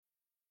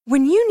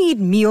When you need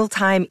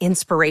mealtime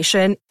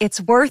inspiration,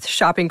 it's worth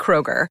shopping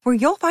Kroger, where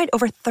you'll find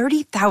over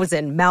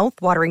 30,000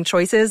 mouth-watering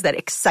choices that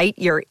excite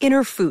your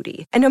inner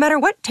foodie. And no matter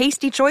what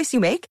tasty choice you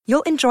make,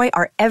 you'll enjoy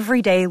our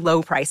everyday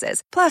low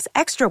prices, plus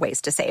extra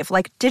ways to save,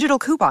 like digital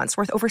coupons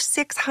worth over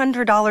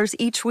 $600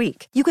 each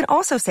week. You can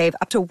also save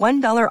up to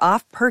 $1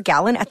 off per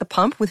gallon at the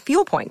pump with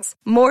fuel points.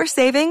 More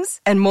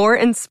savings and more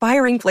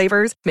inspiring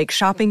flavors make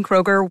shopping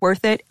Kroger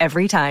worth it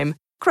every time.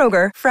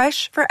 Kroger,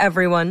 fresh for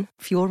everyone.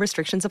 Fuel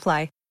restrictions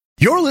apply.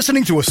 You're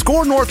listening to a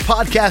Score North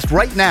podcast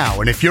right now,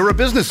 and if you're a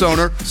business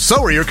owner, so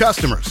are your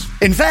customers.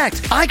 In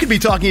fact, I could be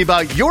talking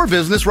about your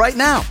business right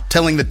now,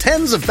 telling the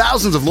tens of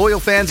thousands of loyal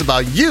fans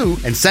about you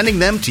and sending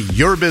them to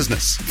your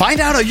business. Find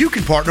out how you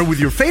can partner with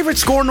your favorite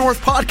Score North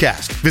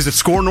podcast. Visit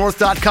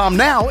scorenorth.com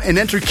now and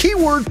enter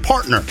keyword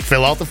partner.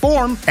 Fill out the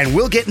form, and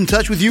we'll get in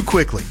touch with you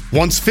quickly.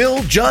 Once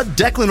Phil, Judd,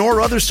 Declan, or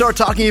others start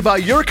talking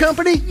about your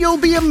company, you'll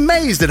be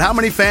amazed at how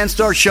many fans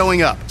start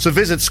showing up. So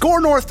visit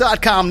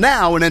scorenorth.com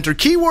now and enter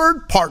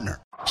keyword partner.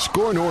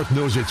 Score North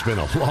knows it's been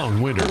a long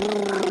winter.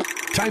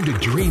 Time to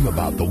dream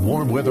about the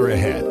warm weather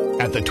ahead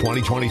at the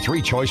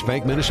 2023 Choice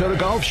Bank Minnesota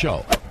Golf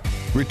Show.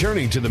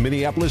 Returning to the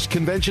Minneapolis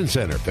Convention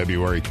Center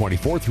February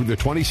 24th through the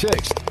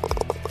 26th.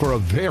 For a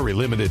very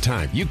limited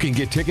time, you can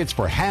get tickets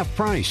for half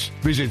price.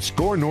 Visit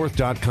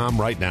scorenorth.com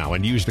right now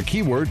and use the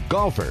keyword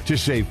golfer to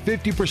save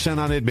 50%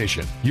 on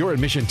admission. Your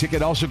admission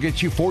ticket also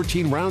gets you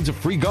 14 rounds of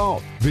free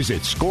golf.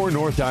 Visit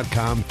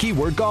scorenorth.com,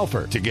 keyword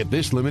golfer, to get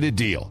this limited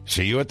deal.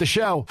 See you at the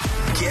show.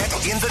 Get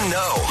in the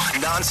know.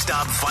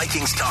 Non-stop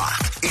Vikings talk.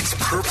 It's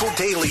Purple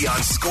Daily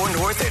on Score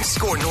North and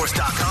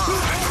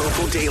scorenorth.com.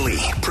 Purple Daily,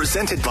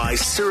 presented by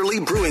Surly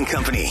Brewing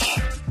Company.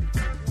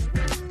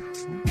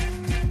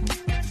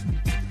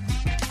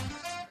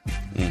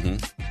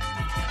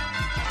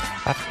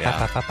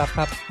 Yeah.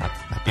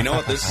 You know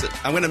what?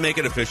 I'm going to make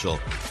it official.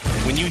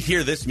 When you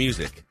hear this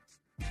music,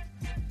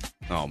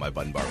 oh, my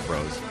button bar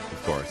froze.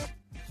 Of course.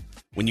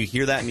 When you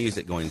hear that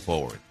music going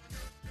forward,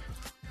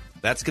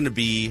 that's going to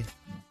be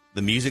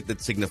the music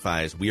that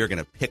signifies we are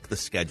going to pick the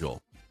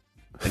schedule.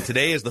 And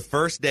today is the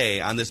first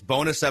day on this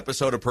bonus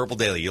episode of Purple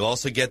Daily. You'll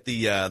also get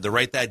the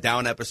Write That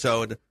Down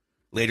episode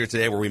later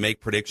today, where we make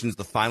predictions,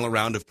 the final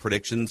round of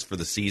predictions for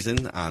the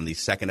season on the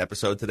second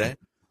episode today.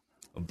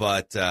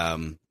 But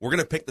we're going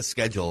to pick the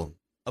schedule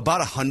about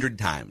 100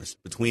 times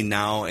between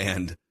now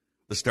and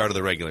the start of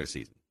the regular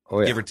season. Oh,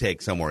 yeah. Give or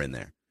take somewhere in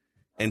there.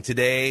 And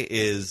today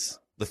is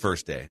the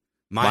first day.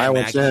 Maya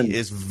Mackey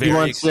is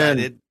very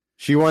excited.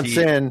 She wants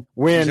in.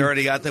 Win. She's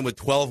already got them with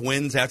 12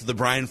 wins after the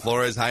Brian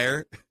Flores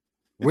hire.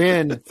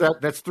 Win.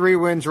 That's 3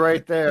 wins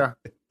right there.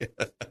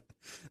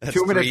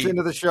 2 minutes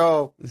into the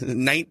show.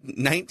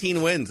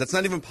 19 wins. That's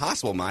not even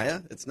possible,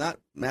 Maya. It's not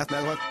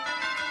mathematical.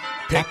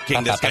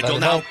 Picking the schedule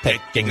now.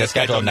 Picking the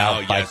schedule now.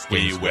 Yes,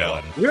 we will.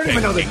 We don't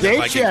even know the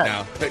dates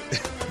yet.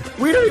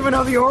 We don't even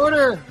know the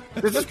order.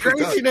 This is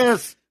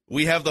craziness.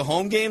 We have the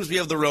home games. We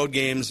have the road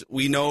games.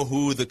 We know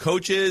who the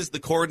coach is, the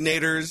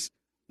coordinators.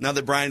 Now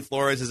that Brian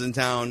Flores is in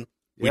town,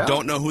 we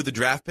don't know who the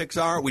draft picks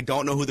are. We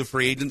don't know who the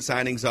free agent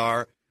signings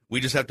are. We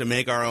just have to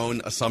make our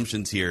own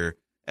assumptions here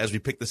as we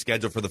pick the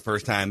schedule for the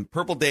first time.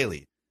 Purple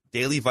Daily,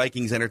 Daily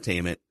Vikings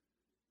Entertainment,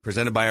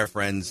 presented by our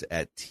friends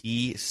at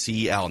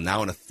TCL,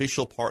 now an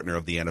official partner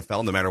of the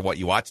NFL. No matter what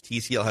you watch,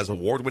 TCL has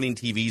award-winning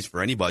TVs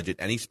for any budget,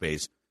 any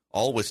space,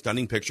 all with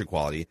stunning picture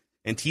quality.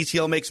 And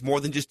TCL makes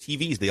more than just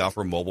TVs. They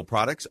offer mobile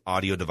products,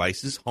 audio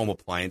devices, home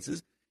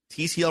appliances.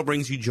 TCL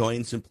brings you joy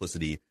and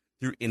simplicity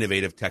through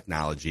innovative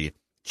technology.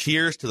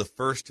 Cheers to the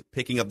first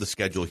picking of the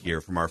schedule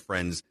here from our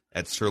friends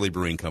at Surly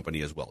Brewing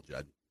Company as well,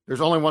 Judd. There's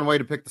only one way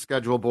to pick the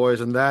schedule,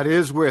 boys, and that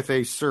is with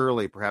a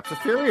Surly, perhaps a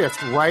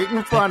Furious, right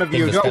in front of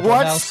you.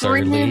 What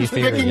screams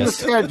picking the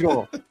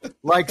schedule?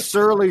 Like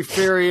Surly,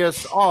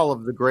 Furious, all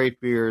of the great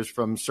beers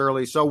from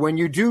Surly. So when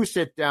you do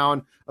sit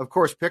down, of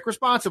course, pick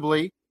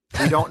responsibly.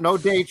 We don't know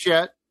dates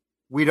yet.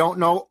 We don't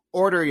know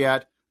order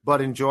yet,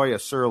 but enjoy a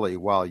Surly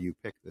while you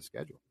pick the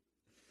schedule.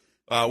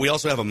 We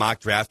also have a mock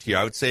draft here.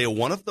 I would say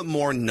one of the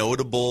more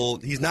notable,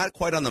 he's not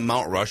quite on the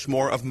Mount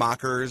Rushmore of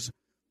mockers,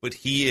 but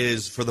he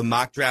is, for the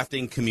mock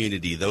drafting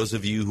community, those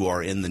of you who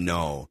are in the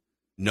know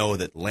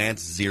that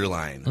Lance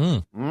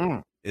Zierlein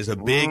is a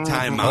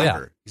big-time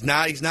mocker. Oh,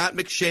 yeah. He's not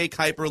McShay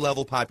Kuiper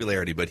level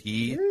popularity, but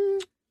he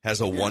has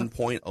a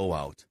 1.0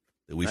 out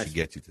that we should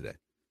get to today.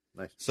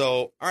 Nice.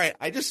 So, all right,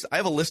 I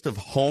have a list of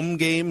home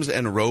games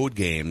and road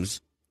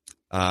games.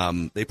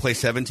 They play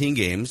 17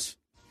 games.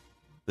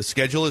 The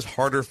schedule is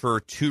harder for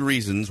 2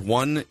 reasons.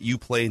 One, you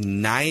play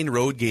 9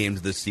 road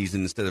games this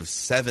season instead of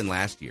 7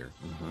 last year.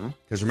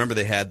 Because remember,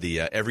 they had the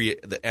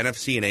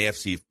NFC and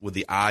AFC with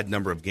the odd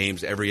number of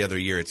games every other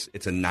year.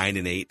 It's a 9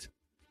 and 8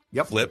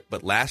 flip.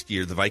 But last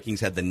year, the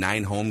Vikings had the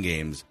 9 home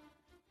games,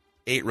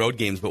 8 road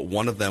games, but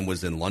one of them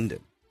was in London.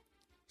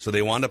 So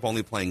they wound up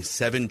only playing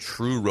 7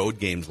 true road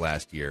games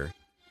last year.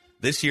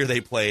 This year, they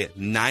play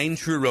 9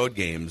 true road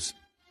games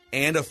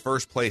and a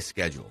first-place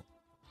schedule.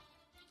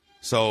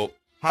 So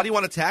how do you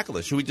want to tackle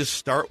this? Should we just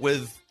start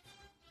with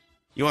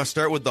 – you want to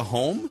start with the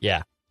home?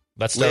 Yeah.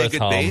 Let's start lay a with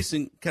good home. base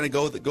and kind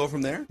of go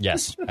from there.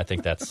 Yes, I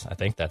think that's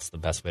the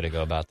best way to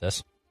go about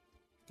this.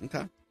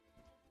 Okay.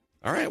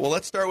 All right. Well,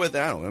 let's start with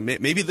that.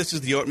 Maybe this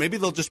is maybe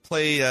they'll just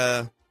play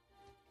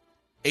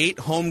 8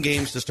 home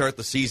games to start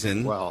the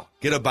season. Well,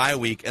 get a bye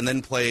week and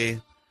then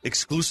play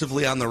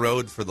exclusively on the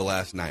road for the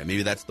last 9.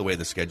 Maybe that's the way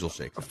the schedule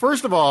shakes out.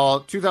 First of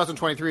all,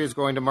 2023 is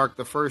going to mark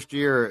the first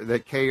year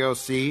that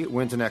KOC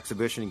wins an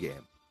exhibition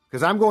game.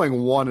 Because I'm going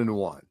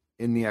 1-1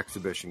 in the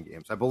exhibition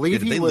games. I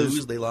believe Did they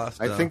lose? They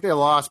lost. I think they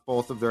lost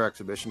both of their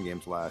exhibition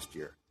games last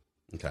year.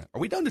 Okay. Are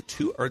we down to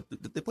 2 or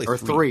did they play 3? Or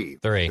 3.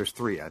 3. There's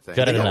 3, I think.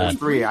 Judd I think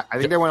 3. I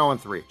think they went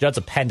 0-3. Judd's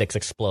appendix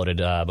exploded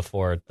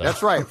before the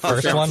That's right.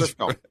 first San one.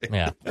 Francisco.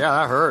 Yeah. Yeah,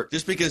 that hurt.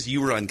 Just because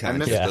you were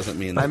unconscious doesn't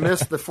mean that. I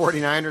missed the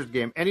 49ers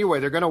game. Anyway,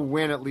 they're going to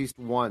win at least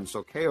one,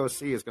 so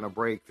KOC is going to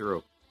break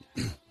through.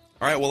 All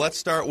right, well, let's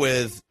start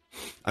with,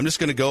 I'm just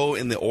going to go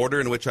in the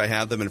order in which I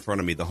have them in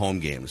front of me, the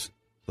home games.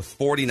 The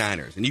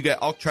 49ers. And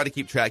I'll try to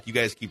keep track. You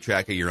guys keep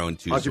track of your own,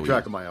 too. I'll keep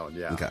track of my own,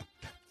 yeah. Okay.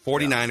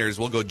 49ers,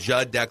 we'll go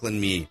Judd, Declan,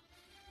 me.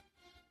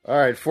 All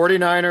right,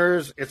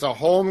 49ers. It's a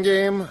home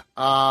game.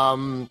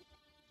 I'm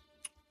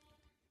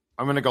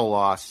going to go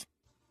loss.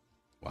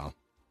 Wow.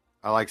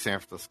 I like San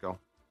Francisco.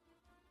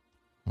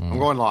 I'm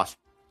going loss.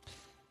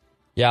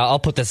 Yeah, I'll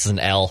put this as an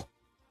L.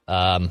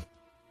 I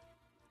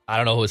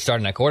don't know who's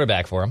starting at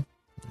quarterback for him.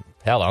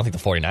 Hell, I don't think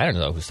the 49ers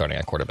know who's starting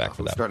at quarterback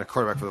for them. Starting a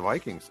quarterback for the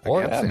Vikings.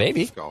 Or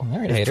maybe. All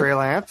right, is Trey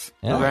Lance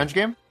revenge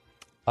game?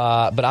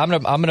 But I'm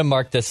gonna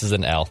mark this as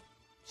an L.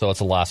 So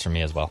it's a loss for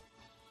me as well.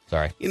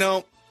 Sorry.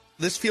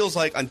 This feels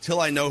like until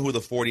I know who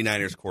the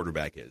 49ers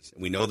quarterback is,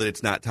 and we know that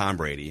it's not Tom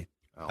Brady,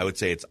 I would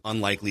say it's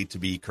unlikely to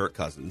be Kirk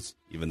Cousins,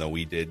 even though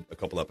we did a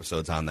couple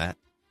episodes on that,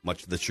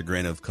 much to the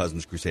chagrin of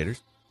Cousins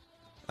Crusaders.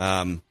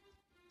 I'm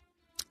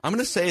going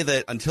to say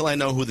that until I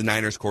know who the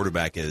Niners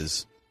quarterback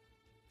is,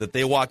 that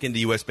they walk into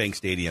U.S. Bank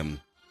Stadium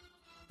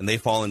and they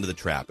fall into the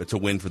trap. It's a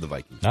win for the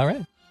Vikings. All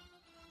right.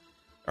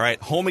 All right,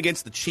 home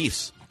against the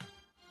Chiefs.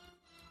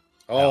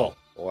 Oh,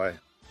 boy.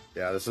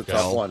 Yeah, this is a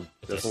tough one.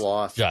 This is a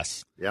loss.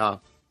 Yes. Yeah.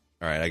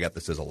 All right, I got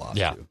this as a loss,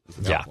 yeah. too. This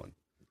is a tough one.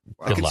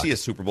 Wow. I can see a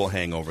Super Bowl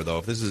hangover,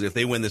 though. If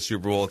they win the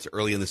Super Bowl, it's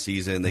early in the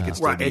season. They could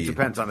still be It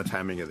depends on the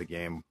timing of the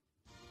game.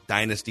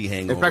 Dynasty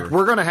hangover. In fact,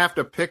 we're going to have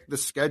to pick the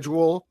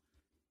schedule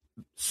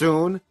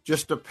soon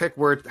just to pick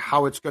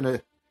how it's going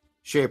to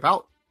shape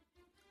out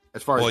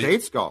as far as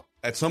dates go.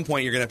 At some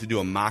point, you're going to have to do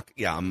a mock.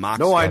 Yeah, a mock.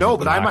 No, schedule. I know,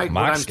 but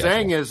what I'm schedule.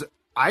 saying is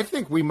I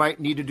think we might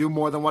need to do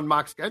more than one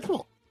mock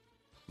schedule.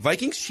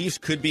 Vikings Chiefs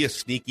could be a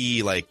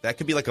sneaky that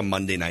could be like a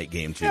Monday night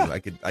game too. Yeah.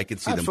 I could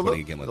see them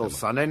putting a game like that.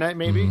 Sunday night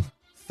maybe,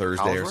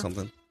 Thursday or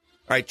something.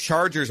 All right,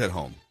 Chargers at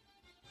home.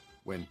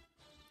 Win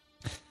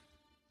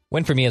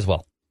for me as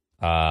well.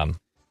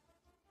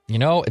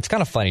 It's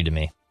kind of funny to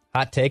me.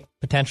 Hot take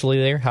potentially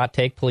there. Hot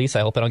take police. I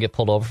hope I don't get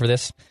pulled over for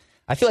this.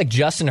 I feel like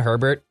Justin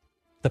Herbert,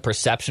 the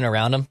perception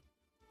around him,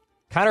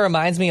 kind of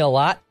reminds me a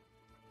lot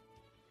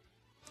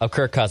of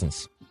Kirk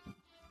Cousins.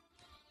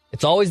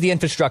 It's always the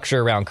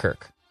infrastructure around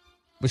Kirk.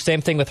 The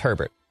same thing with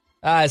Herbert.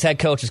 His head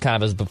coach is kind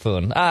of his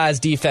buffoon. His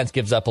defense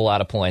gives up a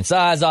lot of points.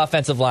 His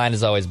offensive line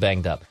is always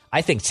banged up.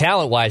 I think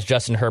talent-wise,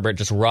 Justin Herbert,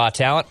 just raw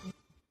talent,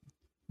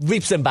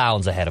 leaps and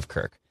bounds ahead of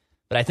Kirk.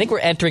 But I think we're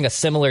entering a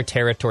similar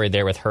territory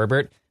there with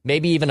Herbert.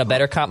 Maybe even a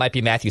better comp might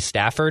be Matthew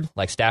Stafford.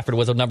 Like Stafford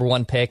was a number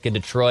 1 pick in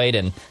Detroit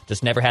and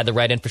just never had the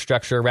right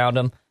infrastructure around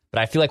him. But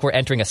I feel like we're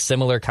entering a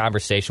similar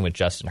conversation with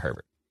Justin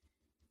Herbert.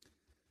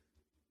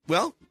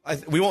 Well,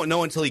 we won't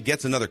know until he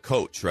gets another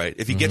coach, right?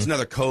 If he gets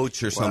another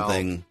coach or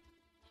something.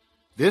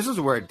 This is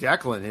where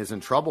Declan is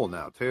in trouble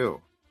now,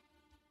 too.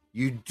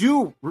 You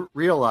do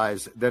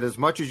realize that as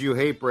much as you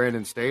hate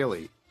Brandon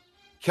Staley,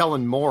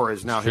 Kellen Moore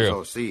is now his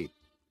OC.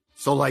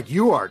 So,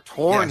 you are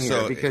torn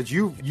here because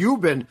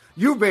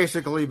you've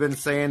basically been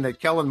saying that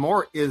Kellen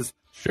Moore is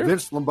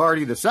Vince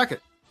Lombardi II.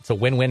 It's a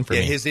win-win for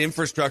me. His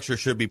infrastructure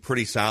should be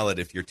pretty solid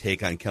if your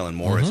take on Kellen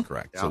Moore is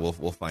correct. Yeah. So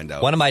we'll find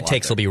out. One of my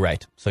takes will be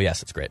right. So,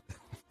 yes, it's great.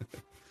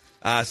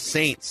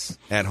 Saints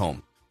at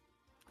home.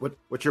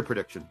 What's your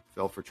prediction,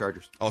 Phil, for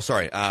Chargers? Oh,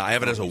 sorry. I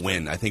have it as a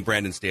win. I think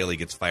Brandon Staley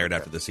gets fired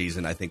after the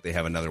season. I think they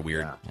have another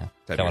weird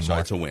type of so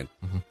it's a win.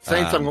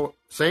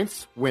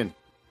 Saints win.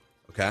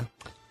 Okay.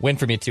 Win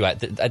for me, too.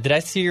 Did I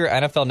see your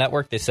NFL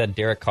Network? They said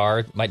Derek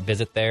Carr might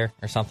visit there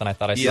or something. I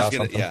thought I saw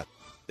something. Yeah.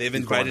 They've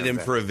invited him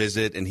for a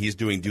visit, and he's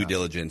doing due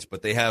diligence.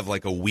 But they have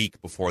a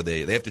week before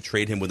they have to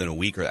trade him within a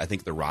week, or I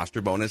think the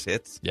roster bonus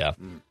hits. Yeah.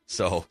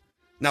 So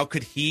now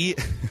could he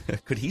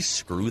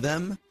screw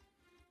them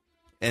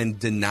and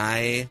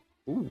deny?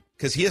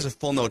 Because he has a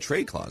full no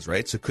trade clause,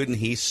 right? So couldn't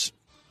he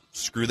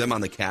screw them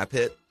on the cap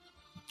hit?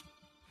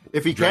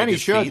 If he can, he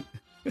should.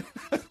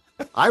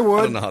 I would.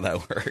 I don't know how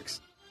that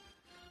works.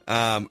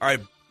 All right,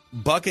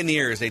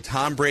 Buccaneers, a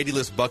Tom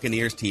Brady-less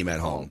Buccaneers team at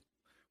home.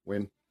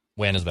 Win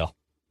as well.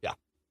 Yeah.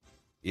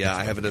 Yeah,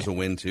 I have it as a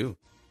win, too.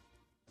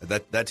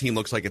 That team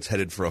looks like it's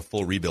headed for a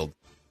full rebuild.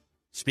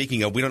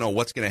 Speaking of, we don't know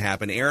what's going to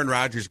happen. Aaron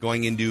Rodgers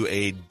going into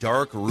a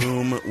dark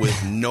room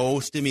with no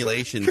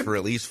stimulation for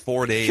at least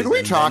 4 days. Can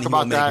we talk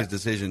about that? His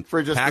decision.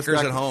 For just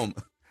Packers at home.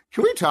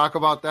 Can we talk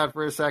about that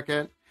for a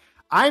second?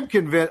 I'm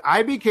convinced.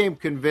 I became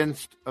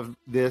convinced of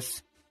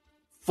this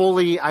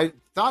fully. I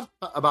thought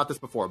about this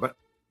before, but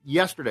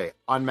yesterday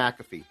on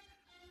McAfee,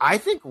 I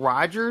think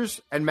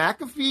Rodgers and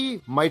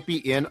McAfee might be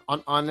in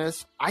on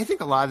this. I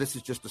think a lot of this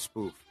is just a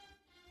spoof.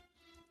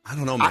 I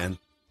don't know, man.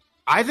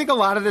 I think a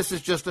lot of this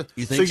is just a.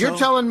 You think so? You're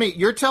telling me.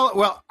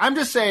 Well, I'm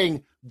just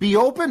saying. Be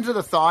open to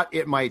the thought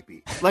it might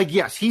be. Like,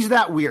 yes, he's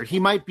that weird. He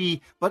might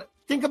be, but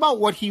think about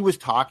what he was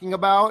talking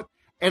about,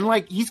 and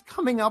like he's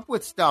coming up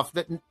with stuff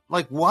that,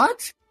 like,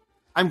 what?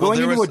 I'm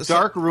going into a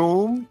dark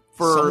room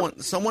for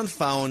someone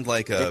found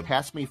like they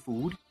pass me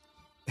food.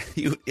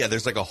 Yeah,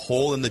 there's like a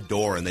hole in the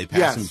door, and they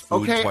pass him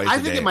food twice a day. I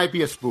think it might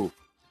be a spoof.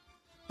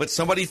 But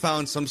somebody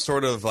found some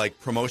sort of like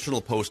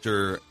promotional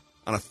poster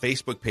on a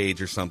Facebook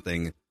page or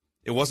something.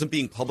 It wasn't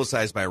being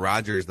publicized by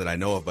Rodgers that I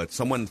know of, but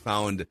someone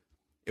found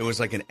it was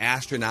like an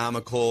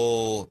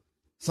astronomical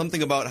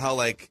something about how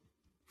like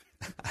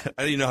I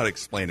don't even know how to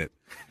explain it.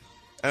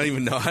 I don't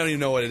even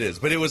know what it is.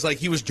 But it was like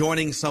he was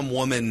joining some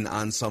woman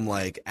on some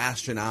like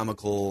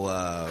astronomical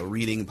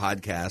reading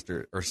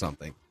podcast or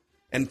something.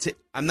 And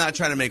I'm not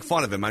trying to make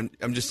fun of him.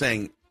 I'm just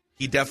saying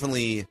he's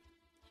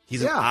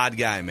an odd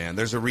guy, man.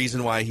 There's a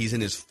reason why he's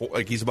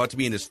he's about to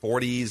be in his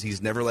 40s.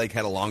 He's never like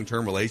had a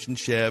long-term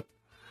relationship.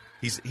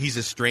 He's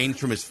estranged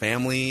from his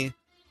family.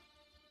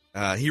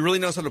 He really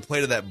knows how to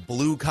play to that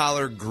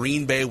blue-collar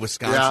Green Bay,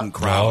 Wisconsin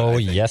crowd. Oh,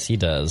 yes, he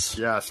does.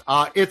 Yes.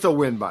 It's a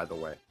win, by the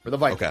way, for the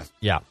Vikings. Okay.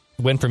 Yeah,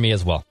 win for me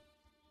as well.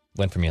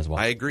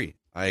 I agree.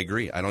 I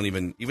don't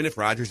even if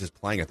Rodgers is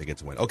playing, I think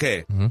it's a win.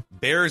 Okay,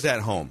 Bears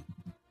at home.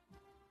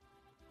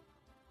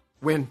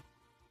 Win.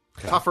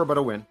 Okay. Tougher, but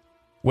a win.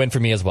 Win for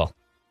me as well.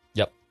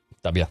 Yep.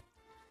 W.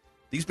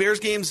 This Bears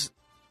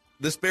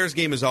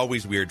game is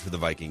always weird for the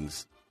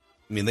Vikings.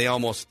 I mean, they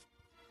almost,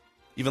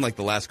 even like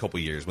the last couple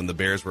of years when the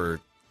Bears were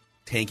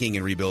tanking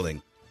and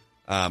rebuilding.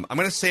 I'm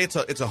going to say it's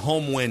a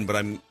home win, but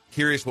I'm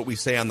curious what we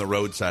say on the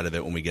road side of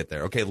it when we get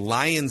there. Okay,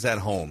 Lions at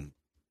home.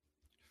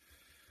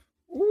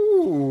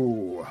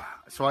 Ooh.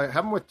 So I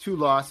have them with 2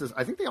 losses.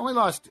 I think they only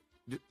lost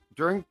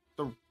during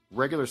the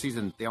regular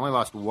season. They only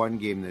lost 1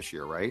 game this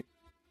year, right?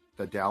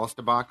 The Dallas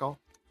debacle.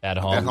 At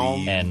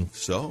home. And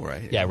so,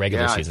 right? Yeah,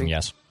 regular season,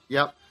 yes.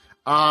 Yep.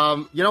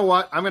 You know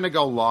what? I'm going to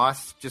go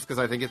loss just because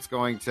I think it's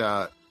going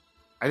to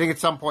 – I think at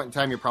some point in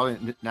time you're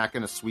probably not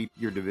going to sweep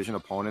your division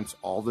opponents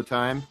all the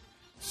time.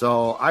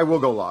 So I will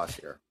go loss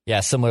here.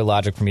 Yeah, similar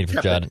logic for me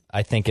for Judd.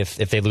 I think if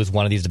they lose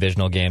one of these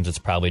divisional games, it's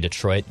probably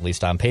Detroit, at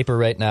least on paper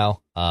right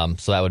now.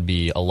 So that would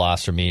be a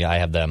loss for me. I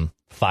have them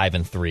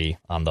 5-3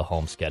 on the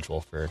home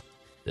schedule for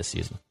this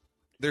season.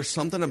 There's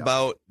something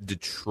about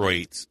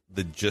Detroit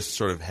that just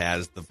sort of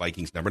has the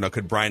Vikings number. Now,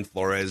 could Brian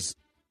Flores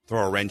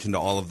throw a wrench into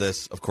all of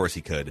this? Of course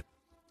he could.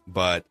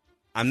 But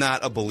I'm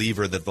not a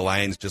believer that the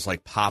Lions just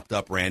like popped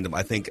up random.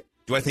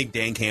 Do I think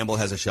Dan Campbell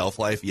has a shelf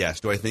life?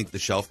 Yes. Do I think the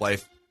shelf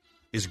life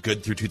is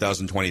good through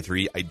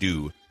 2023? I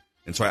do.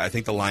 And so I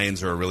think the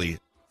Lions are a really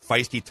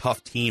feisty,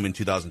 tough team in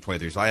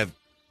 2023. So I have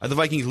the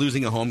Vikings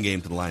losing a home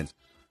game to the Lions.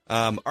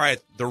 All right,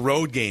 the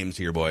road games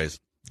here, boys.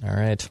 All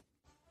right.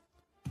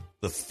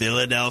 The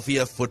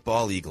Philadelphia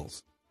Football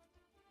Eagles.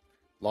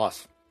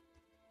 Loss.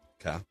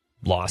 Okay.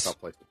 Loss. Tough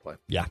place to play.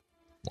 Yeah.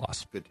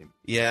 Loss. Good team.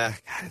 Yeah.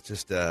 God, it's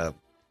just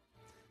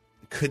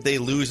could they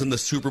lose in the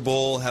Super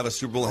Bowl, have a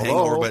Super Bowl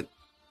hangover?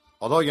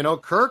 Although,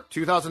 Kirk,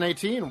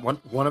 2018,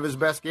 one of his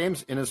best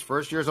games in his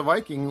first year as a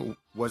Viking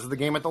was the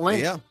game at the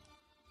Link. Yeah.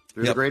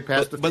 Threw the great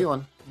pass to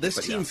Thielen. This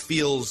team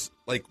feels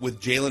like with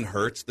Jalen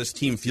Hurts, this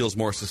team feels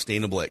more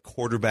sustainable at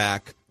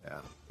quarterback. Yeah.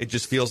 It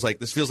just feels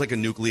like a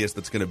nucleus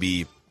that's going to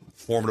be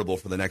formidable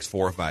for the next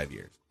 4 or 5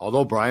 years.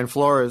 Although Brian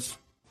Flores,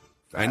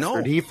 I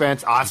know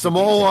defense,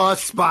 Asamoah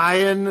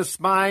spying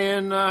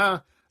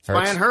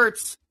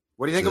Hurts.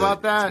 What do you think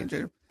about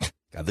that?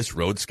 God, this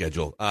road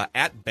schedule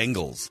at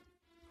Bengals.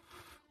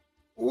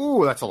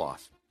 Ooh, that's a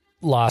loss.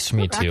 Loss for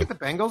me too. At the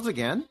Bengals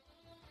again?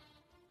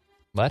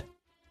 What?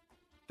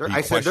 Are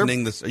you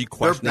questioning the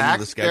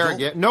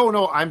schedule?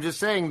 No. I'm just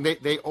saying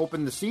they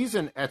opened the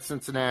season at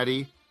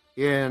Cincinnati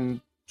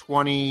in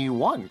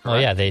 21. Correct? Oh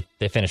yeah,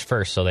 they finished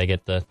first, so they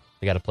got to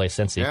play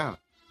Cincy.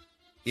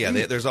 Yeah.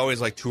 There's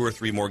always like 2 or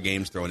 3 more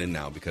games thrown in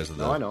now because of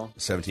the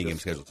 17-game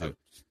schedule too.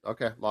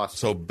 Okay, loss.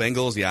 So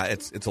Bengals, yeah,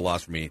 it's a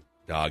loss for me,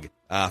 dog.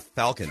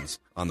 Falcons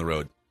on the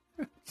road.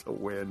 It's a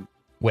win.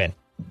 Win.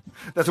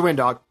 That's a win,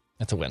 dog.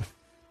 That's a win.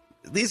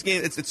 These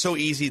games, it's so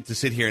easy to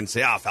sit here and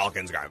say,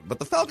 Falcons, but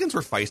the Falcons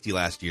were feisty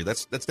last year.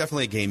 That's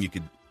definitely a game you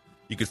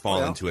could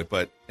fall into it.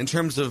 But in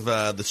terms of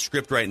the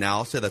script right now,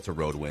 I'll say that's a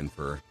road win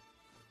for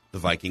the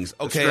Vikings.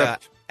 Okay,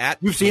 at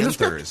You've seen the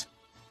script?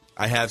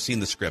 I have seen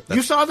the script.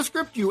 You saw the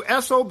script, you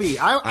SOB.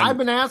 I've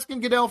been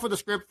asking Goodell for the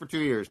script for 2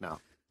 years now.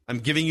 I'm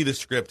giving you the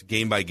script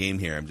game by game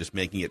here. I'm just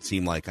making it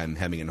seem like I'm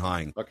hemming and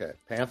hawing. Okay,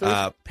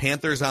 Panthers?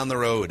 Panthers on the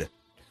road.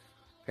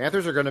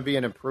 Panthers are going to be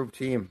an improved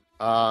team.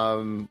 I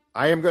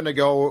am going to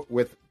go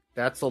with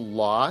that's a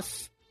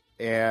loss,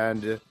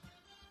 and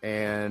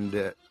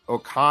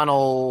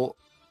O'Connell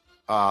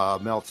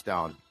melts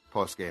down.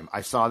 post game.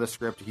 I saw the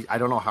script. I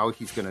don't know how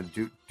he's going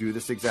to do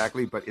this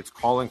exactly, but it's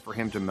calling for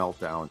him to melt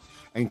down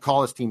and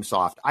call his team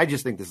soft. I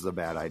just think this is a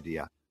bad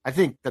idea. I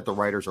think that the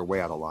writers are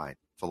way out of line.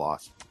 It's a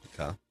loss.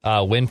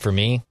 Okay. Win for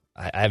me.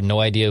 I have no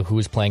idea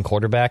who's playing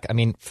quarterback. I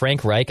mean,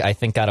 Frank Reich, I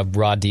think, got a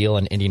raw deal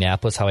in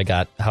Indianapolis,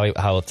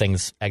 how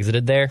things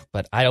exited there.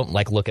 But I don't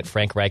look at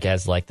Frank Reich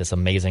as this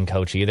amazing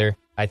coach either.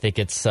 I think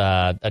it's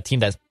a team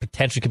that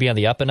potentially could be on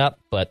the up and up,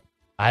 but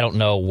I don't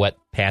know what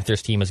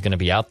Panthers team is going to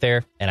be out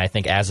there. And I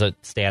think as it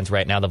stands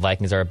right now, the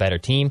Vikings are a better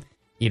team,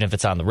 even if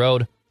it's on the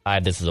road.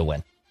 This is a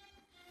win.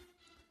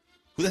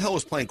 Who the hell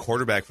was playing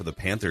quarterback for the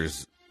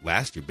Panthers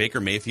last year?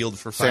 Baker Mayfield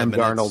for 5 minutes.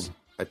 Sam Darnold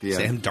at the end.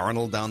 Sam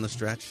Darnold down the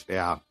stretch.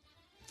 Yeah.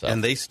 So.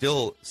 And they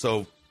still,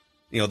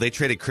 they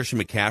traded Christian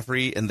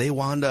McCaffrey, and they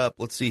wound up.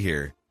 Let's see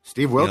here.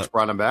 Steve Wilkes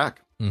brought him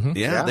back. Mm-hmm.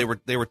 Yeah, they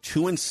were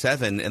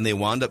 2-7, and they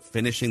wound up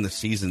finishing the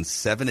season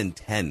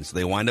 7-10. So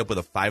they wind up with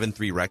a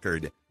 5-3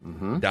 record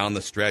down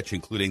the stretch,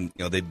 including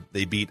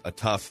they beat a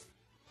tough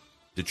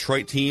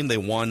Detroit team. They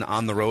won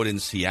on the road in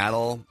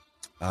Seattle.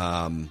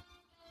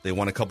 They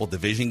won a couple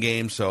division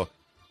games. So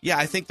yeah,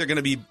 I do think they're going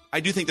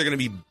to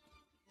be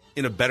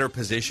in a better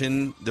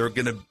position. They're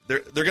going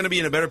to be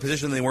in a better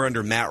position than they were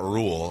under Matt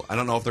Rule. I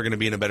don't know if they're going to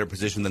be in a better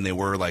position than they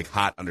were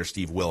hot under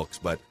Steve Wilkes,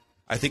 but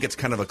I think it's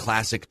kind of a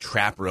classic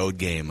trap road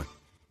game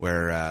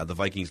where the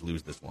Vikings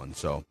lose this one.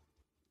 So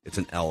it's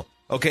an L.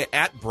 Okay,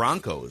 at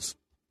Broncos.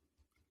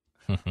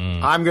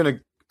 I'm gonna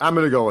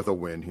go with a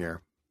win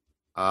here.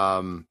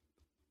 Sean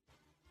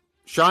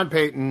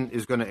Payton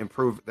is going to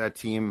improve that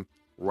team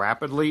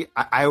rapidly.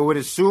 I would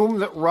assume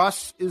that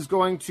Russ is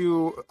going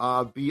to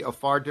be a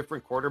far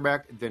different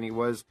quarterback than he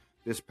was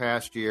this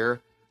past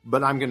year,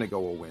 but I'm going to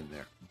go a win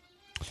there.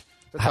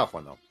 It's a tough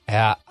one, though.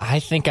 Yeah, I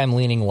think I'm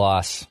leaning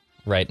loss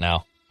right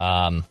now.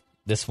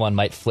 This one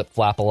might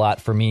flip-flop a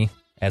lot for me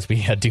as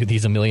we do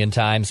these a million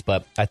times,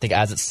 but I think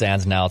as it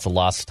stands now, it's a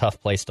loss,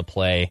 tough place to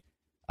play.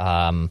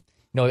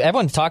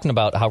 Everyone's talking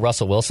about how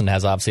Russell Wilson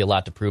has obviously a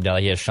lot to prove now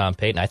that he has Sean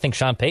Payton. I think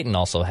Sean Payton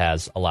also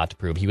has a lot to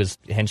prove. He was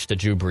hinged to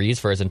Drew Brees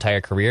for his entire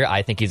career.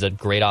 I think he's a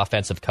great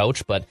offensive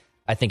coach, but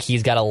I think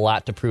he's got a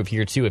lot to prove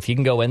here too. If he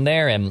can go in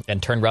there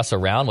and turn Russ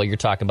around, well, you're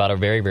talking about a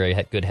very, very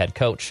good head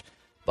coach.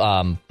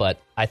 But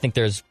I think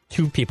there's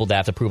two people that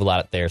have to prove a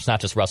lot there. It's not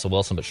just Russell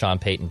Wilson, but Sean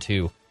Payton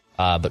too.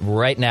 But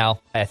right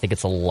now, I think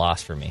it's a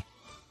loss for me.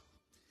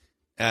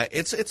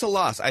 It's a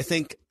loss. I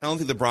don't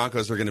think the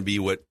Broncos are going to be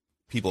what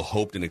people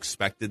hoped and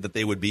expected that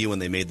they would be when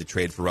they made the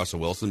trade for Russell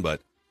Wilson, but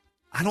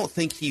I don't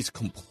think he's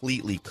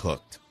completely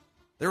cooked.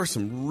 There were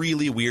some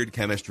really weird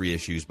chemistry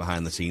issues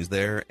behind the scenes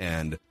there,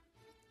 and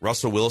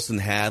Russell Wilson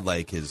had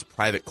his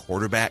private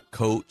quarterback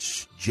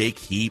coach, Jake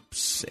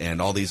Heaps, and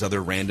all these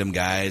other random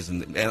guys.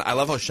 And I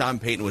love how Sean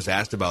Payton was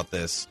asked about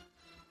this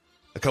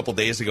a couple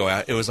days ago.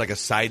 It was a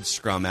side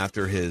scrum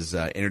after his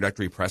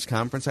introductory press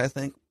conference, I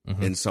think.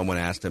 Mm-hmm. And someone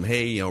asked him,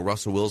 hey,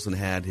 Russell Wilson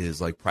had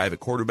his private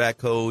quarterback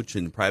coach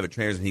and private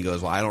trainers. And he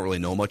goes, well, I don't really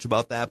know much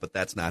about that, but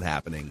that's not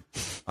happening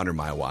under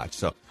my watch.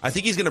 So I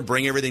think he's going to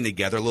bring everything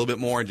together a little bit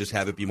more and just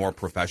have it be more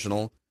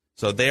professional.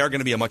 So they are going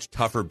to be a much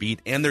tougher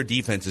beat, and their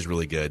defense is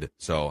really good.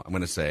 So I'm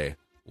going to say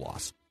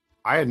loss.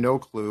 I had no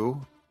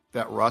clue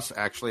that Russ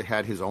actually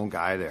had his own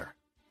guy there.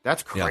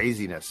 That's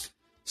craziness. Yeah.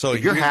 So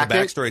here's the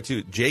backstory,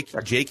 too. Jake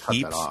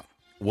Heaps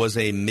was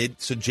a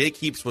mid... So Jake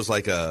Heaps was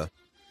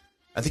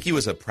I think he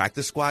was a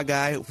practice squad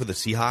guy for the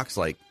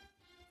Seahawks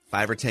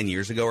 5 or 10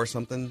 years ago or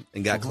something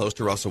and got close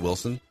to Russell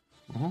Wilson.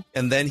 Mm-hmm.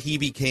 And then he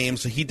became...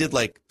 So he did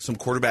some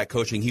quarterback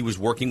coaching. He was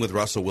working with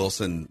Russell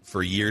Wilson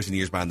for years and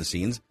years behind the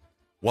scenes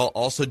while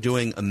also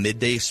doing a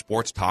midday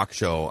sports talk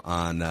show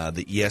on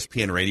the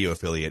ESPN radio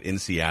affiliate in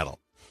Seattle.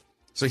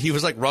 So he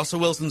was Russell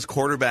Wilson's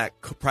private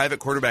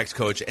quarterbacks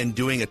coach and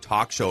doing a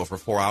talk show for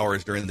 4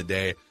 hours during the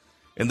day.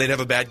 And they'd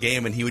have a bad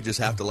game and he would just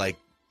have to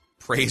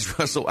praise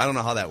Russell. I don't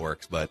know how that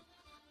works, but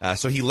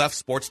so he left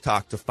sports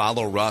talk to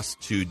follow Russ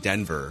to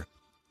Denver.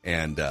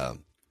 And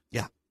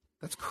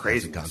that's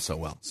crazy. It hasn't gone so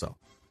well. So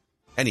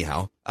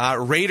anyhow,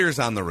 Raiders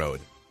on the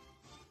road.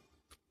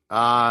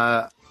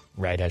 Right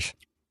edge.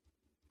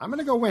 I'm going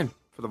to go win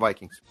for the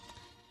Vikings.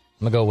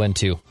 I'm going to go win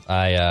too.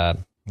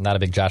 I'm not a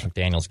big Josh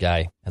McDaniels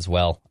guy as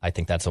well. I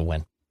think that's a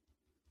win.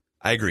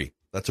 I agree.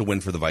 That's a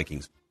win for the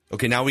Vikings.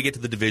 Okay, now we get to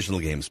the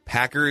divisional games.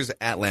 Packers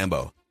at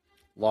Lambeau.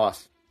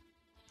 Loss.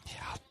 Yeah.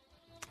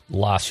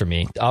 Loss for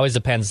me. Always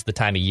depends the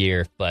time of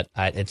year, but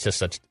it's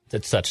such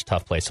a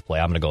tough place to play.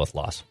 I'm going to go with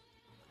loss.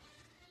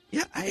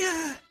 Yeah,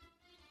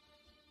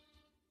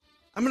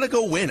 I'm going to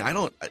go win. I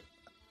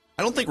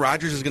don't think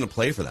Rodgers is going to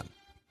play for them.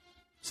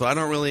 So I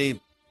don't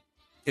really...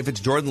 If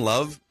it's Jordan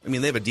Love, they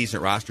have a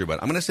decent roster,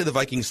 but I'm going to say the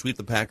Vikings sweep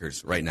the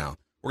Packers right now.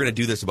 We're going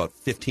to do this about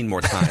 15 more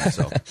times.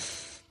 So,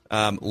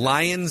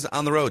 Lions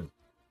on the road.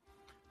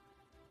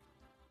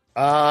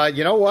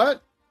 You know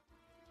what?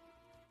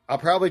 I'll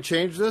probably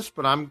change this,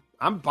 but I'm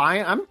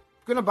going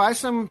to buy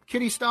some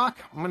kitty stock.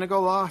 I'm going to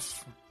go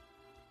loss.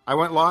 I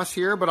went loss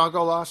here, but I'll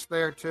go loss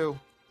there too.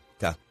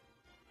 Okay.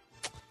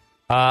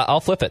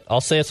 I'll flip it.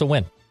 I'll say it's a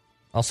win.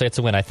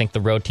 I think the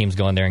road teams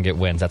go in there and get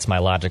wins. That's my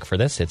logic for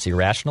this. It's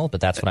irrational,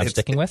 but that's what I'm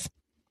sticking with.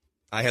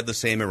 I have the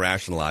same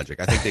irrational logic.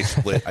 I think they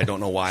split. I don't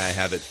know why I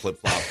have it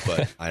flip-flop,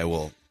 but I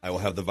will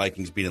have the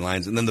Vikings beating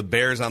Lions. And then the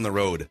Bears on the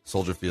road,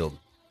 Soldier Field.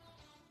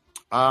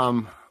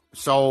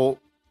 So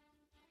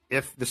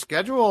if the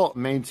schedule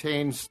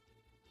maintains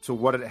to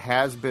what it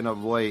has been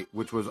of late,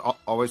 which was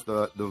always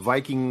the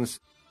Vikings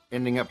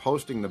ending up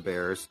hosting the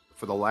Bears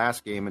for the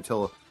last game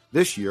until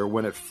this year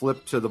when it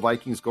flipped to the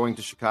Vikings going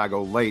to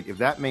Chicago late, if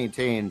that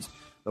maintains,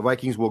 the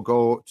Vikings will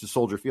go to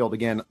Soldier Field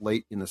again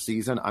late in the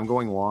season. I'm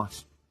going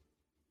loss.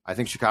 I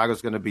think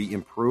Chicago's going to be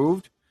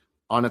improved,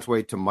 on its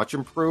way to much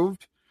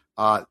improved.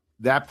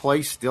 That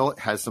place still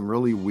has some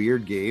really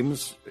weird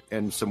games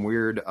and some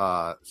weird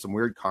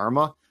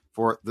karma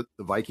for the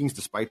Vikings,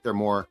 despite their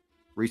more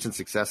recent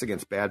success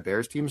against bad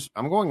Bears teams.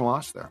 I'm going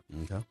loss there.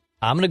 Okay.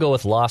 I'm going to go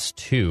with loss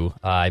 2.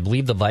 I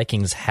believe the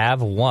Vikings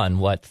have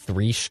won,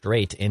 3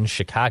 straight in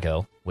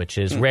Chicago, which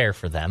is rare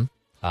for them.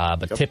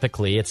 But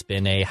typically it's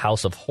been a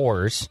house of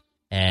horrors.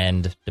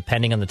 And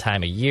depending on the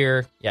time of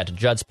year, to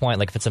Judd's point,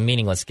 like if it's a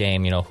meaningless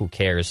game, who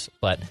cares?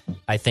 But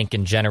I think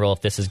in general,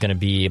 if this is going to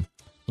be,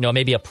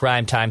 maybe a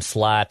primetime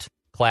slot,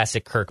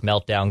 classic Kirk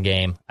meltdown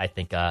game, I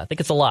think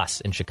it's a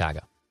loss in Chicago.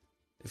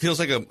 It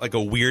feels like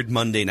a weird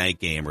Monday night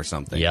game or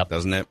something,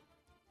 doesn't it?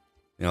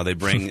 They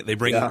bring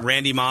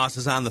Randy Moss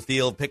is on the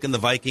field picking the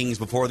Vikings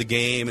before the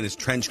game in his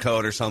trench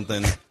coat or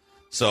something.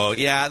 So,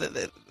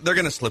 they're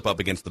going to slip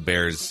up against the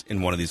Bears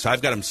in one of these. So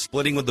I've got them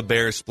splitting with the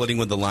Bears, splitting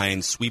with the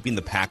Lions, sweeping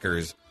the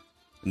Packers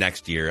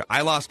next year.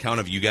 I lost count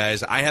of you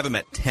guys. I have them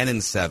at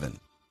 10-7.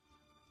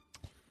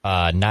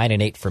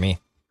 9-8 for me.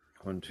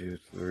 1, 2,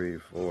 3,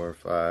 4,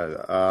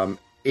 5.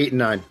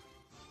 8-9.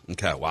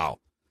 Okay, wow.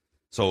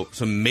 So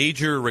some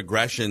major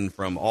regression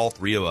from all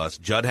three of us.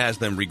 Judd has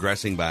them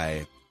regressing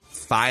by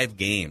 5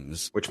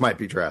 games. Which might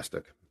be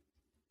drastic.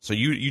 So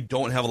you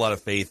don't have a lot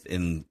of faith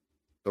in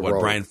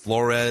road. Brian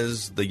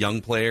Flores, the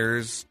young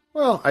players?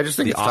 Well, I just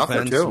think the it's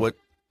offense, tougher, too.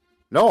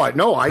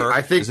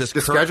 I think is this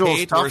the schedule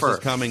is tougher. Where's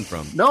this coming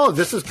from? No,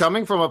 this is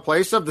coming from a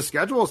place of the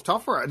schedule is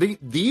tougher. It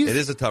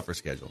is a tougher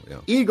schedule, yeah.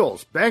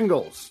 Eagles,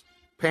 Bengals,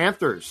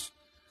 Panthers.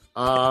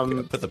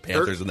 Put the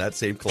Panthers in that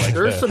same collection.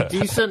 There's some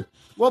decent...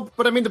 Well,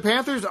 but I mean, the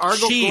Panthers are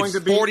going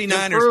to be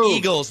 49ers, improved.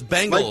 Eagles,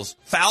 Bengals,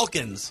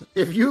 Falcons.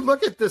 If you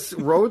look at this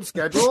road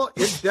schedule,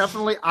 it's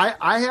definitely...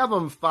 I have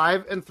them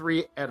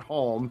 5-3 at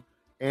home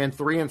and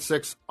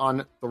 3-6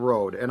 on the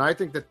road. And I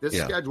think that this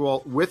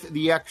schedule, with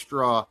the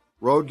extra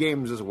road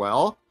games as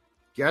well,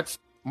 gets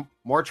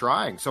more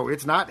trying. So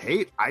it's not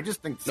hate. I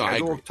just think the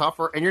schedule is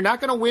tougher. And you're not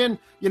going to win.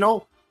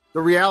 The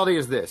reality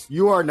is this.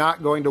 You are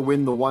not going to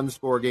win the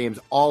one-score games,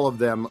 all of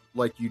them,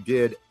 like you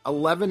did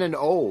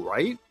 11-0,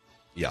 right?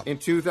 Yeah. In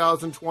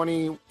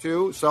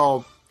 2022.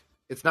 So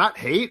it's not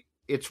hate.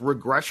 It's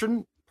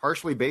regression,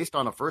 partially based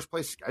on a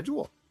first-place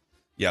schedule.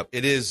 Yep,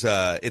 it is.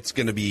 It's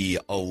going to be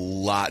a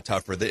lot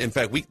tougher. In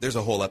fact, there's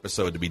a whole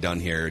episode to be done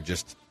here.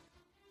 Just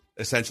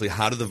essentially,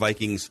 how do the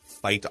Vikings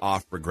fight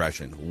off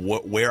regression?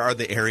 Where are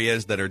the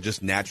areas that are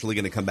just naturally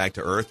going to come back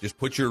to earth? Just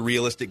put your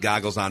realistic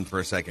goggles on for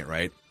a second,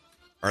 right?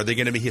 Are they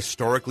going to be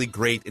historically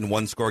great in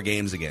one-score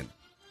games again?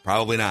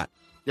 Probably not.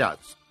 Yeah.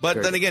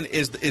 But then again,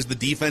 is the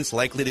defense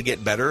likely to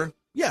get better?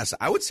 Yes,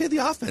 I would say the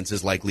offense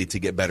is likely to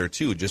get better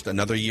too. Just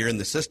another year in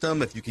the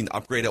system. If you can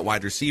upgrade at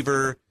wide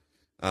receiver.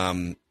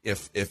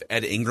 If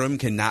Ed Ingram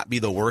cannot be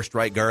the worst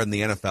right guard in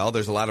the NFL,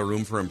 there's a lot of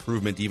room for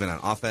improvement even on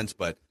offense.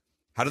 But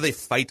how do they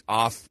fight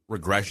off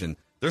regression?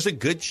 There's a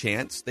good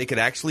chance they could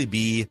actually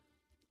be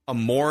a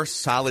more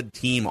solid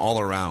team all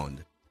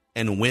around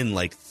and win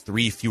like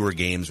 3 fewer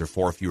games or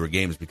 4 fewer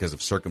games because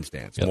of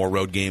circumstance. Yep. More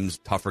road games,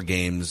 tougher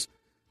games,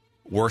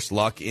 worse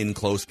luck in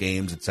close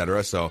games,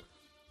 etc. So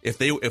if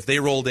they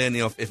rolled in,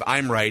 if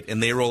I'm right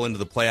and they roll into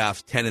the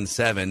playoffs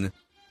 10-7.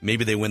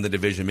 Maybe they win the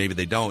division, maybe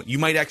they don't. You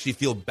might actually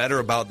feel better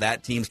about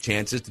that team's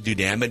chances to do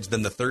damage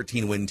than the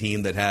 13-win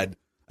team that had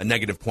a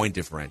negative point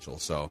differential.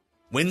 So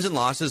wins and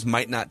losses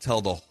might not tell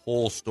the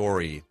whole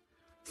story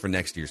for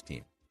next year's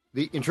team.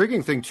 The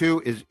intriguing thing,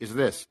 too, is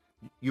this.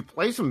 You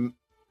play some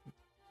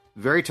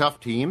very tough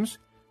teams.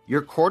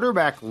 Your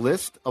quarterback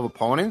list of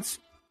opponents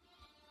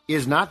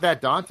is not that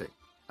daunting.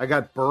 I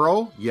got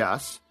Burrow,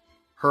 yes.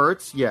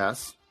 Hurts,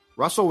 yes.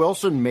 Russell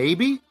Wilson,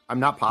 maybe. I'm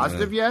not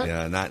positive yet.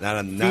 Yeah, not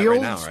right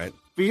now, right?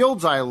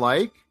 Fields, I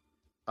like.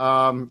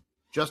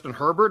 Justin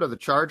Herbert of the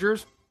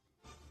Chargers.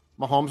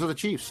 Mahomes of the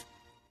Chiefs.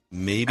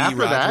 Maybe after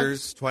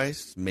Rodgers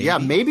twice. Maybe. Yeah,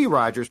 maybe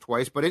Rodgers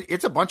twice, but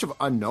it's a bunch of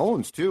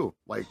unknowns, too.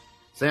 Like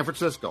San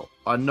Francisco,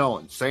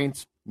 unknown.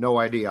 Saints, no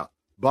idea.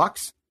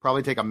 Bucks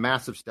probably take a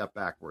massive step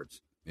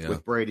backwards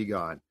with Brady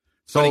gone.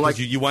 So like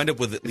you wind up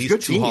with at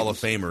least 2 Hall of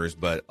Famers,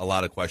 but a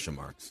lot of question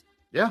marks.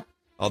 Yeah.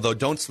 Although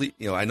don't sleep,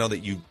 I know that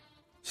you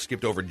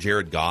skipped over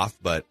Jared Goff,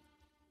 but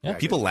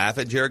people laugh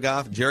at Jared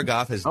Goff. Jared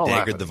Goff has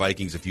daggered the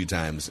Vikings a few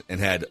times and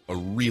had a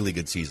really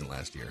good season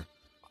last year.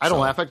 I don't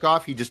laugh at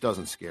Goff. He just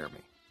doesn't scare me.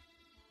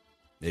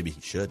 Maybe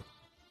he should.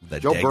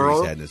 That Joe dagger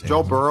he's had in his hand.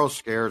 Joe Burrow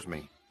scares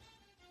me.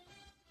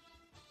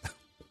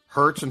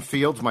 Hurts and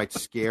Fields might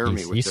scare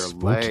me with their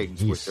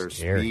legs, with their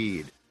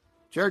speed.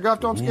 Jared Goff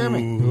don't scare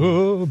me.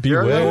 Oh,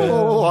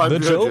 beware the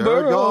Joe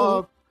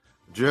Burrow.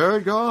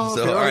 Jared Goff.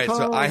 So, all right,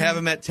 so I have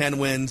him at 10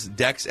 wins,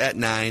 Dex at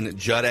 9,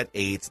 Judd at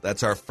 8.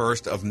 That's our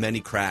first of many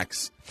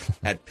cracks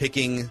at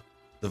picking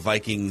the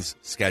Vikings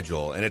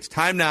schedule. And it's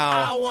time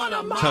now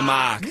to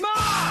mock.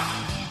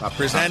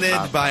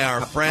 Presented by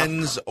our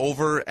friends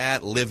over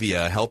at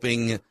Livia,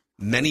 helping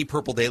many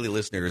Purple Daily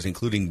listeners,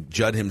 including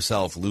Judd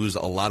himself, lose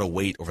a lot of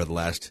weight over the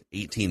last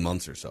 18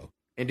 months or so.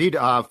 Indeed,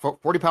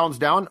 40 pounds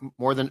down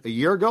more than a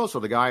year ago. So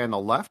the guy on the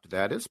left,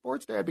 that is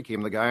Sports Dad,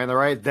 became the guy on the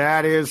right.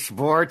 That is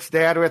Sports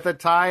Dad with a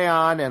tie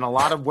on and a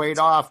lot of weight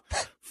off.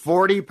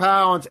 40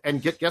 pounds.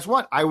 And guess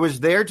what? I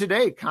was there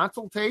today,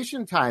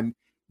 consultation time.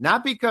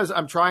 Not because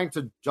I'm trying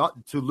to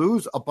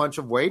lose a bunch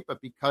of weight, but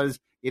because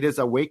it is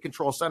a weight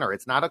control center.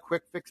 It's not a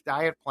quick fix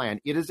diet plan.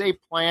 It is a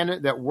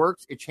plan that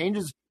works. It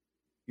changes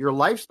your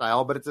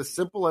lifestyle, but it's as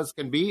simple as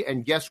can be.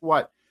 And guess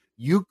what?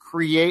 You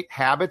create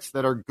habits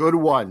that are good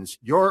ones.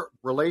 Your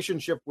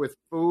relationship with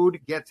food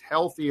gets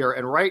healthier.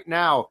 And right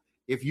now,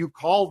 if you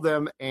call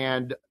them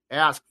and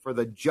ask for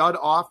the Judd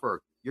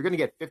offer, you're going to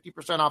get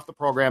 50% off the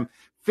program.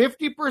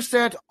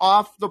 50%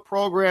 off the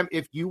program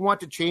if you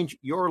want to change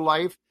your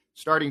life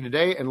starting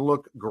today and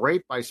look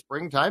great by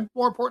springtime.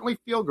 More importantly,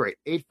 feel great.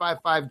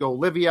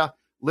 855-GO-LIVIA,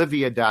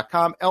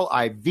 livia.com,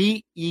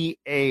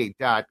 livea.com.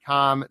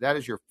 That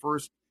is your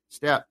first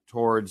step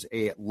towards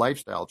a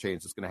lifestyle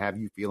change that's going to have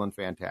you feeling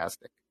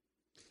fantastic.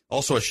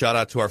 Also, a shout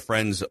out to our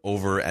friends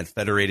over at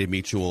Federated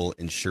Mutual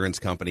Insurance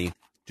Company.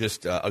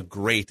 Just a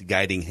great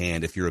guiding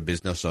hand if you're a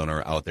business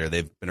owner out there.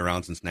 They've been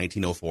around since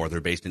 1904.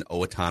 They're based in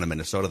Owatonna,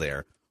 Minnesota.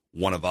 They're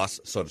one of us,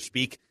 so to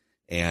speak.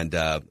 And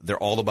they're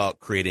all about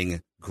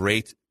creating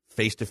great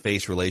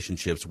face-to-face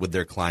relationships with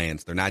their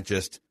clients. They're not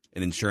just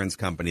an insurance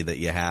company that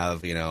you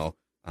have,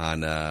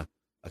 on a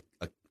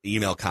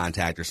email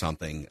contact or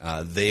something.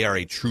 They are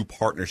a true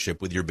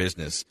partnership with your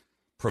business,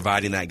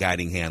 providing that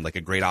guiding hand, like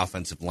a great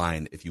offensive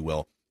line, if you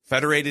will.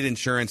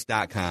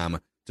 Federatedinsurance.com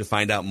to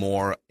find out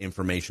more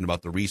information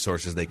about the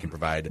resources they can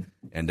provide.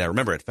 And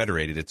remember, at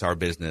Federated, it's our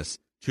business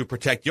to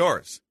protect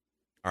yours.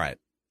 All right,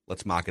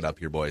 let's mock it up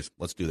here, boys.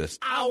 Let's do this.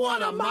 I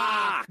want to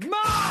mock!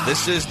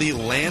 This is the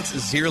Lance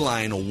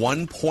Zierlein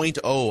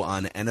 1.0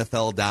 on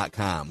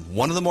NFL.com.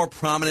 One of the more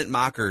prominent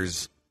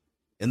mockers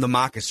in the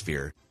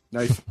mockosphere.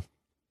 Nice.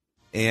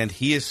 And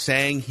he is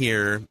saying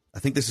here, I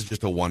think this is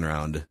just a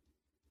one-round.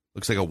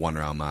 Looks like a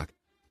one-round mock.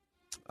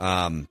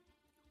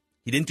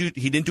 He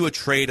didn't do a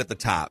trade at the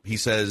top. He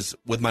says,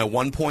 with my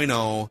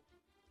 1.0,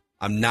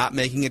 I'm not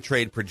making a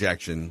trade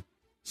projection,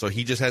 so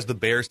he just has the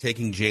Bears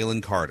taking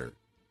Jalen Carter.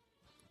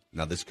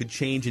 Now, this could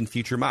change in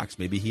future mocks.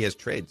 Maybe he has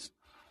trades.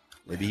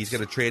 Maybe he's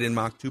got a trade in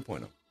mock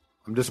 2.0.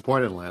 I'm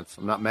disappointed, Lance.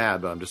 I'm not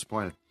mad, but I'm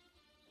disappointed.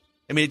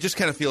 I mean, it just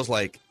kind of feels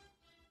like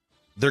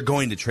they're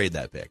going to trade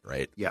that pick,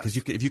 right? Yeah. Because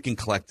if you can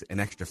collect an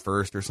extra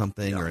first or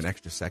something, or an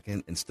extra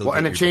second, and still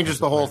and it changes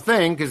the whole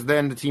thing, because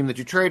then the team that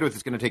you trade with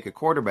is going to take a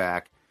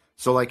quarterback.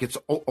 So, it's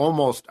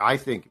almost, I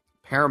think,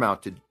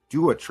 paramount to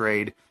do a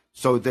trade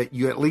so that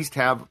you at least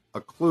have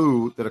a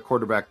clue that a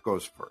quarterback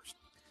goes first.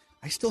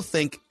 I still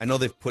think, I know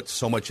they've put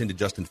so much into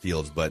Justin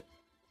Fields, but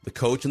the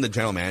coach and the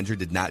general manager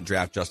did not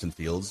draft Justin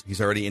Fields.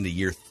 He's already into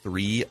year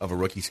 3 of a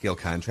rookie scale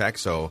contract,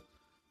 so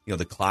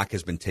the clock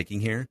has been ticking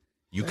here.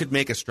 You could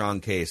make a strong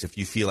case if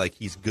you feel like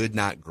he's good,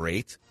 not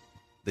great,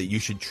 that you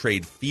should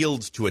trade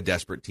Fields to a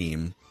desperate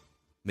team,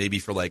 maybe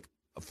for a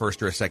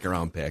first or a second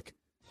round pick,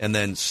 and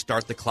then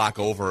start the clock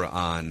over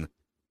on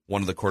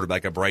one of the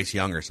quarterback, a Bryce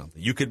Young or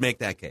something. You could make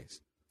that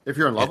case. If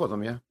you're in love with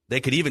him, yeah.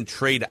 They could even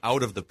trade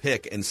out of the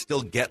pick and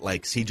still get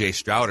C.J.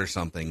 Stroud or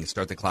something,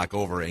 start the clock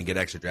over and get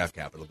extra draft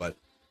capital. But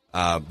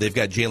they've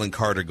got Jalen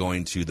Carter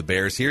going to the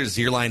Bears here.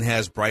 Zierlein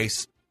has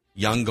Bryce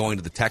Young going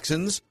to the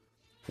Texans.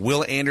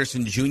 Will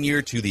Anderson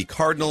Jr. to the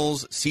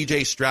Cardinals.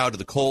 C.J. Stroud to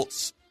the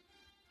Colts.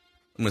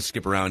 I'm going to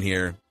skip around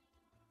here.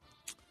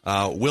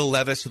 Will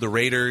Levis to the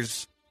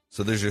Raiders.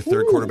 So there's your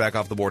third quarterback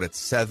off the board at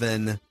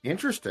 7.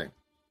 Interesting.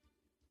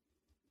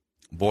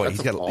 Boy,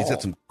 he's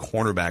got some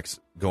cornerbacks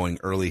going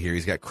early here.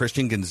 He's got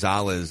Christian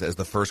Gonzalez as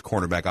the first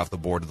cornerback off the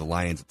board to the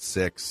Lions at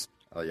 6.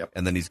 Yep.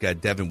 And then he's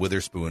got Devin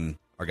Witherspoon,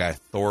 our guy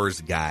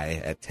Thor's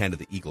guy, at 10 to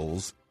the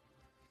Eagles.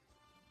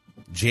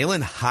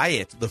 Jalen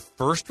Hyatt, the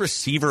first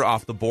receiver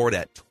off the board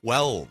at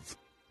 12.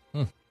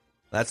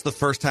 That's the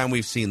first time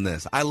we've seen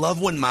this. I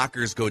love when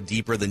mockers go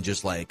deeper than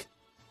just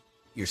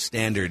your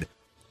standard.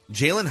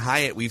 Jalen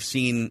Hyatt, we've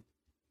seen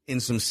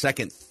in some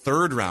second,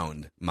 third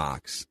round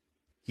mocks.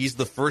 He's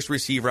the first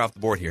receiver off the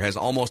board here. Has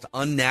almost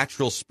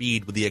unnatural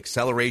speed with the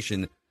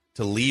acceleration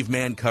to leave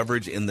man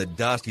coverage in the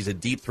dust. He's a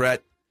deep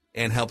threat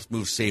and helps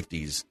move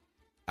safeties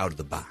out of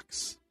the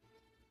box.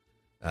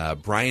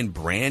 Brian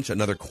Branch,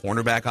 another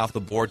cornerback off the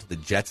board to the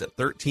Jets at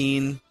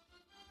 13.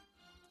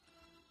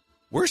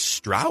 Where's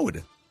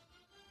Stroud?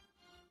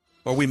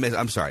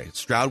 I'm sorry.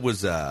 Stroud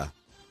was... I'm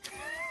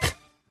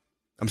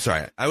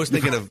sorry. I was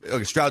thinking of...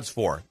 Okay, Stroud's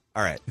 4.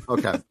 All right.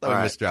 Okay.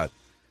 I missed Stroud.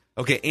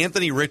 Okay,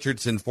 Anthony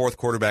Richardson, fourth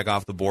quarterback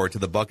off the board to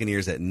the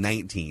Buccaneers at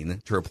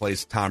 19 to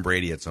replace Tom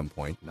Brady at some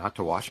point. Not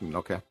to Washington.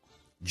 Okay.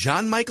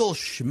 John Michael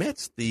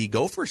Schmitz, the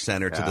Gopher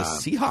center, to the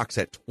Seahawks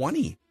at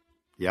 20.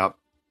 Yep.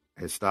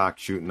 His stock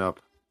shooting up.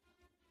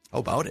 How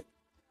about it?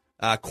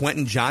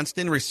 Quentin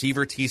Johnston,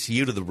 receiver,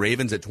 TCU to the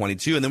Ravens at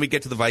 22. And then we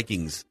get to the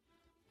Vikings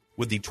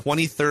with the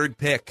 23rd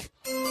pick.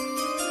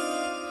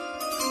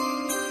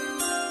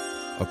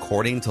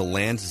 According to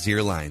Lance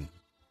Zierlein,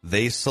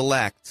 they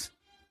select,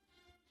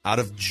 out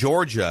of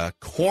Georgia,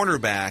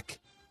 cornerback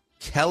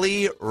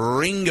Kelly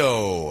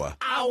Ringo.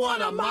 I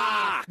want a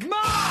mock.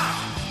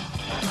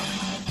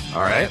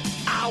 All right.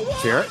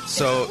 Let's hear it.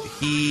 So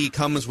he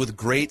comes with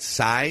great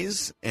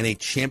size and a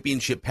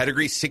championship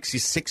pedigree,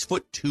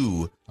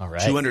 66'2", all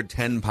right.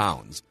 210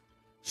 pounds.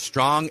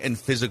 Strong and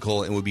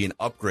physical, and would be an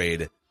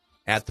upgrade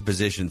at the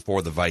position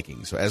for the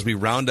Vikings. So as we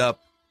round up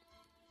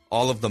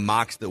all of the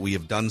mocks that we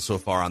have done so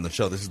far on the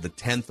show, this is the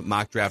 10th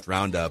mock draft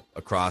roundup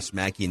across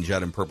Mackey and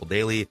Judd and Purple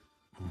Daily.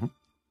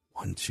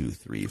 1, 2,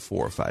 3,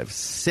 4, 5,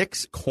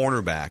 6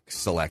 cornerback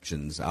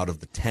selections out of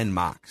the 10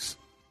 mocks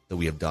that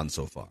we have done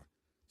so far.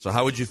 So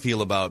how would you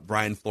feel about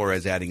Brian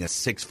Flores adding a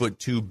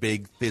 6'2"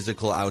 big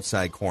physical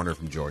outside corner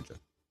from Georgia?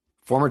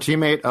 Former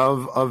teammate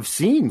of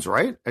Scenes,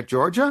 right? At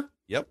Georgia?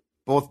 Yep.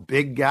 Both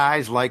big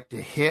guys, like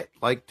to hit,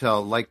 like to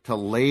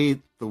lay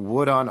the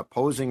wood on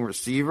opposing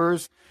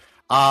receivers.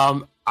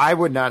 I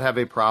would not have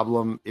a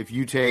problem if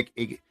you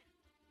take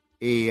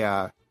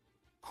a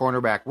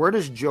cornerback. Where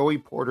does Joey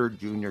Porter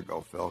Jr.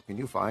 go, Phil? Can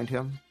you find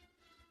him?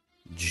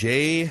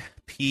 JPJ.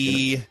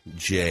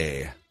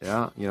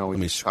 Yeah, let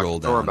me scroll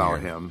down about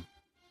here. Him.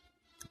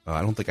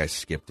 I don't think I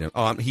skipped him.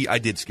 I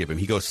did skip him.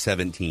 He goes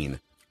 17.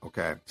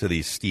 Okay. To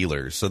the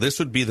Steelers. So this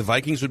would be, the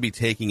Vikings would be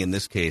taking, in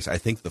this case, I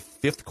think the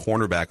 5th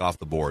cornerback off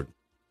the board.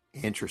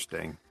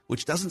 Interesting.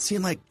 Which doesn't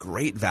seem like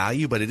great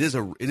value, but it is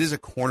a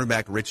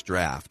cornerback rich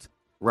draft.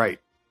 Right.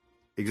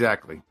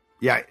 Exactly.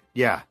 Yeah.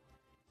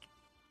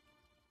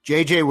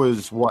 JJ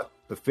was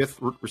the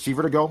 5th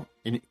receiver to go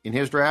in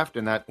his draft,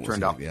 and that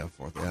turned out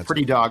 4th. Yeah,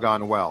 pretty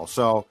doggone well.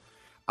 So,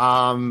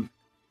 I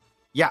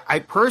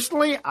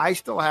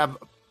still have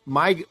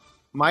my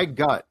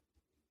gut,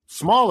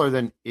 smaller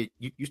than it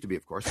used to be,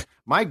 of course.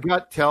 My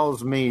gut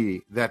tells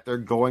me that they're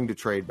going to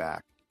trade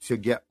back to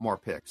get more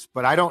picks,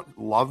 but I don't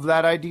love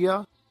that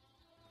idea.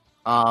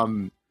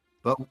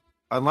 But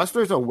unless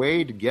there's a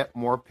way to get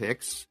more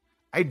picks,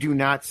 I do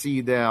not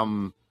see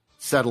them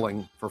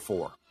settling for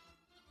 4.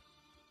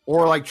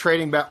 Or like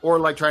trading back, or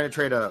like trying to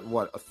trade a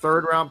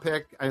 3rd round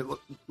pick,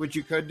 which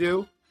you could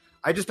do.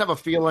 I just have a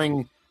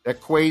feeling that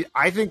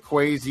I think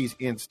Kwesi's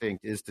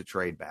instinct is to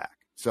trade back.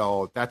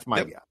 So that's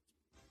my guess.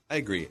 I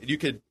agree. You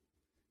could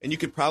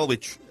probably.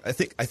 I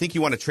think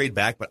you want to trade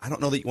back, but I don't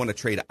know that you want to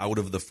trade out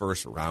of the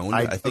first round.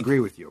 I agree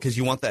with you, because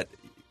you want that.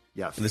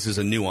 Yes. And this is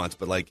a nuance,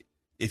 but like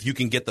if you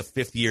can get the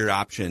 5th-year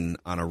option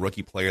on a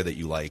rookie player that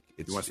you like,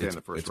 it's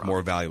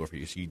more valuable for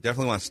you. So you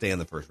definitely want to stay in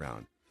the first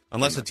round,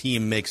 unless a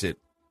team makes it.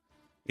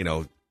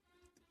 You're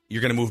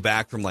going to move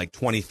back from like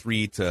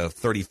 23 to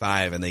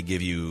 35, and they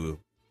give you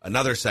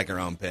another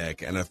 2nd-round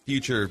pick and a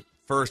future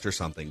first or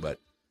something, but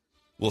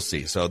we'll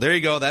see. So there you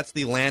go. That's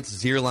the Lance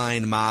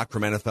Zierlein mock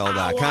from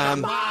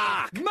NFL.com.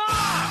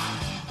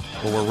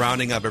 Well, we're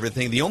rounding up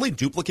everything. The only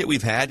duplicate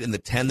we've had in the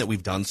 10 that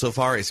we've done so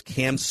far is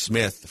Cam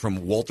Smith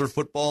from Walter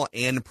Football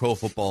and Pro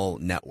Football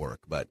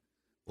Network, but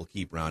we'll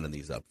keep rounding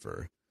these up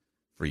for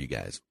you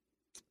guys.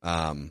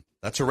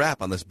 That's a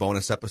wrap on this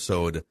bonus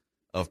episode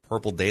of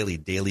Purple Daily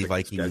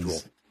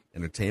Vikings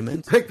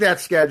Entertainment. Pick that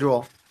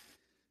schedule.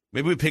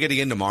 Maybe we pick it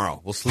again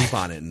tomorrow. We'll sleep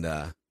on it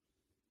and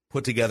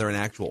put together an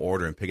actual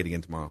order and pick it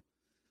again tomorrow.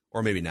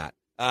 Or maybe not.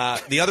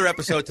 The other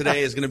episode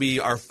today is going to be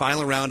our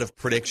final round of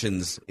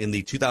predictions in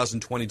the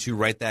 2022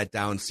 Write That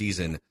Down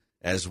season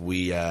as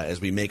we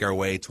make our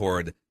way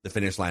toward the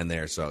finish line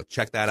there. So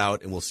check that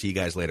out, and we'll see you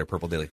guys later. Purple Daily.